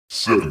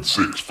7,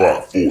 6,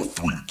 5, 4,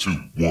 3, 2,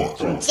 1.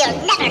 You'll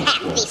never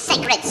have the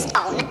sacred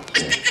stone.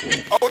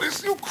 Oh,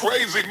 this you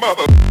crazy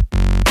mother.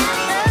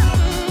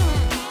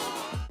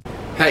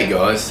 Hey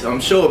guys,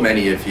 I'm sure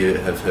many of you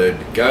have heard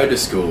go to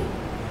school,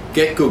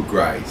 get good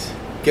grades,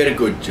 get a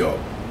good job.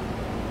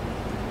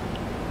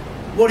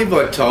 What if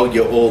I told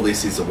you all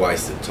this is a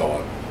waste of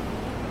time?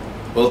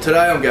 Well,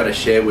 today I'm going to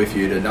share with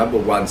you the number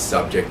one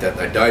subject that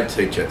they don't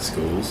teach at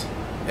schools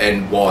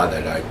and why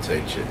they don't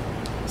teach it.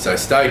 So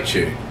stay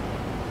tuned.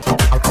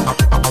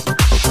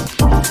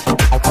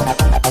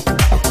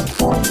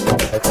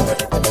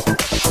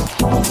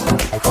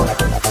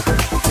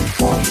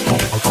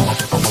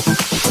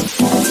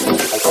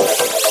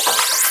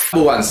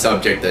 Number one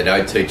subject they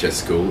don't teach at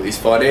school is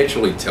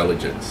financial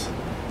intelligence.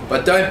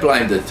 But don't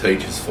blame the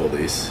teachers for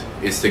this,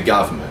 it's the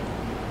government.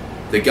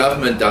 The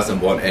government doesn't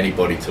want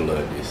anybody to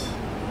learn this.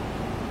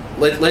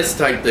 Let's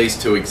take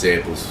these two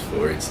examples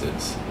for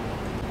instance.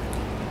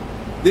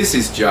 This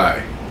is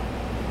Joe.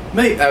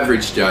 Meet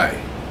average Joe.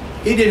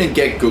 He didn't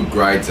get good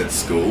grades at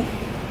school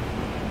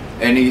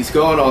and he's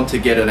gone on to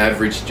get an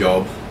average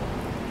job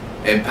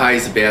and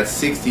pays about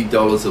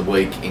 $60 a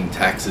week in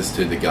taxes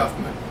to the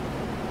government.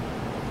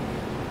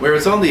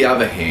 Whereas on the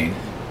other hand,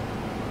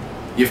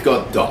 you've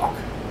got Doc.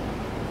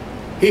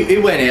 He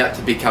went out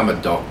to become a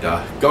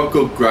doctor, got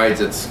good grades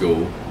at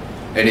school,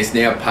 and is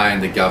now paying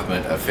the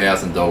government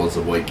 $1,000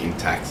 a week in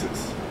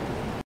taxes.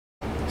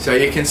 So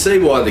you can see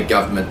why the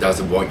government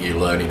doesn't want you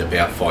learning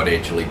about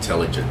financial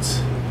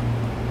intelligence.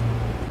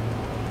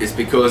 It's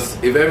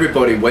because if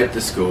everybody went to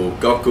school,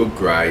 got good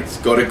grades,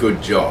 got a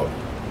good job,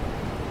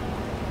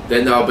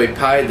 then they'll be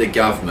paying the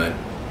government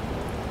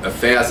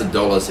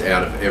 $1,000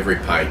 out of every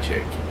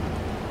paycheck.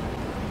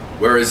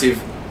 Whereas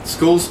if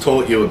schools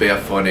taught you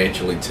about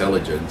financial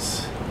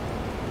intelligence,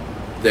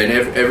 then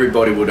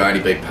everybody would only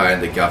be paying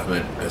the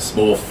government a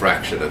small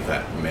fraction of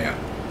that amount.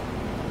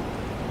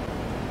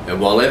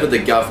 And while ever the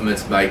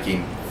government's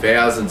making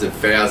thousands and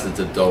thousands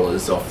of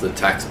dollars off the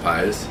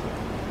taxpayers,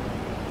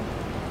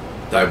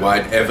 they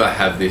won't ever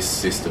have this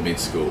system in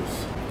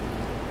schools.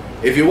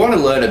 If you want to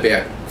learn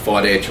about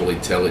financial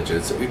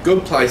intelligence, a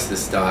good place to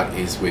start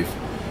is with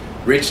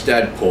Rich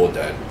Dad, Poor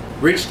Dad.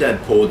 Rich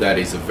Dad, Poor Dad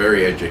is a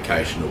very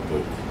educational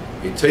book.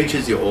 It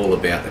teaches you all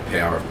about the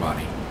power of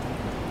money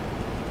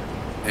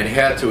and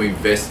how to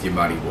invest your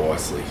money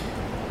wisely.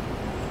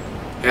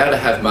 How to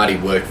have money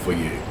work for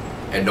you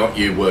and not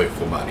you work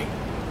for money.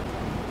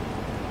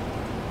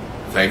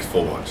 Thanks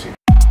for watching.